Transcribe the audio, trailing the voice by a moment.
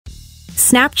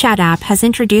Snapchat app has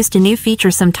introduced a new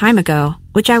feature some time ago,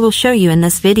 which I will show you in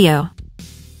this video.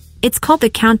 It's called the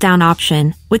countdown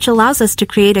option, which allows us to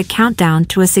create a countdown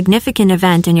to a significant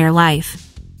event in your life.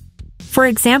 For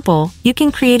example, you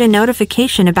can create a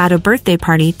notification about a birthday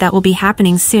party that will be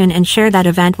happening soon and share that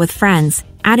event with friends,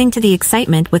 adding to the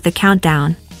excitement with the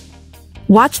countdown.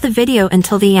 Watch the video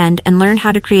until the end and learn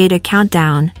how to create a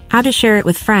countdown, how to share it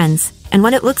with friends, and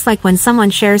what it looks like when someone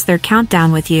shares their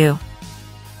countdown with you.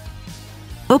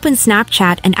 Open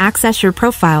Snapchat and access your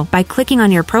profile by clicking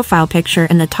on your profile picture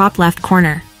in the top left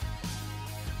corner.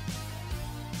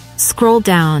 Scroll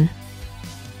down.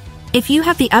 If you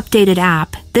have the updated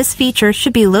app, this feature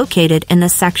should be located in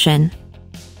this section.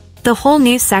 The whole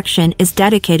new section is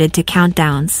dedicated to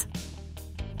countdowns.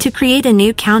 To create a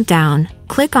new countdown,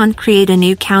 click on Create a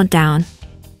new countdown.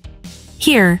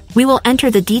 Here, we will enter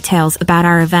the details about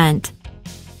our event.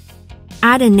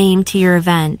 Add a name to your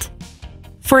event.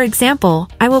 For example,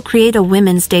 I will create a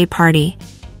Women's Day party.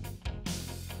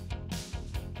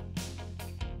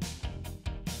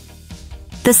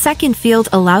 The second field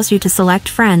allows you to select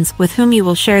friends with whom you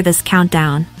will share this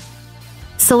countdown.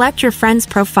 Select your friends'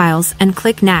 profiles and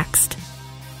click Next.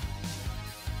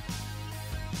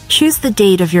 Choose the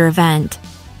date of your event.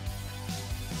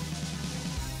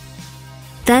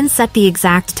 Then set the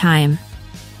exact time.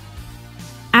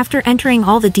 After entering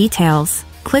all the details,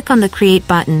 click on the Create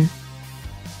button.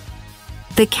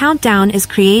 The countdown is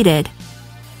created.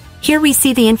 Here we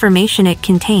see the information it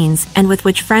contains and with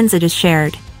which friends it is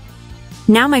shared.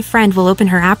 Now my friend will open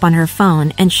her app on her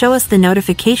phone and show us the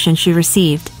notification she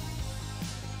received.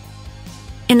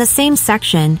 In the same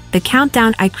section, the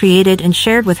countdown I created and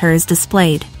shared with her is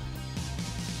displayed.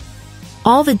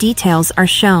 All the details are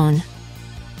shown.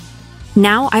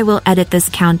 Now I will edit this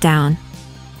countdown.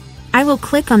 I will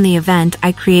click on the event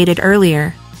I created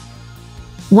earlier.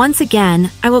 Once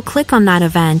again, I will click on that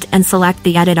event and select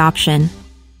the Edit option.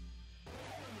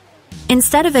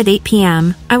 Instead of at 8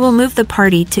 p.m., I will move the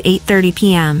party to 8:30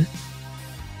 p.m.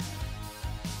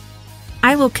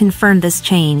 I will confirm this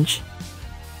change.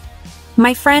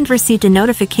 My friend received a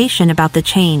notification about the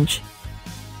change.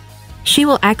 She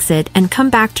will exit and come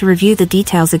back to review the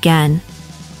details again.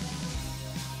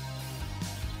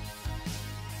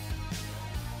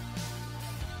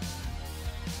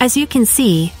 As you can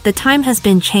see, the time has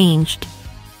been changed.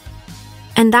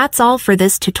 And that's all for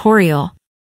this tutorial.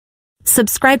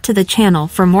 Subscribe to the channel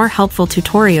for more helpful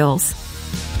tutorials.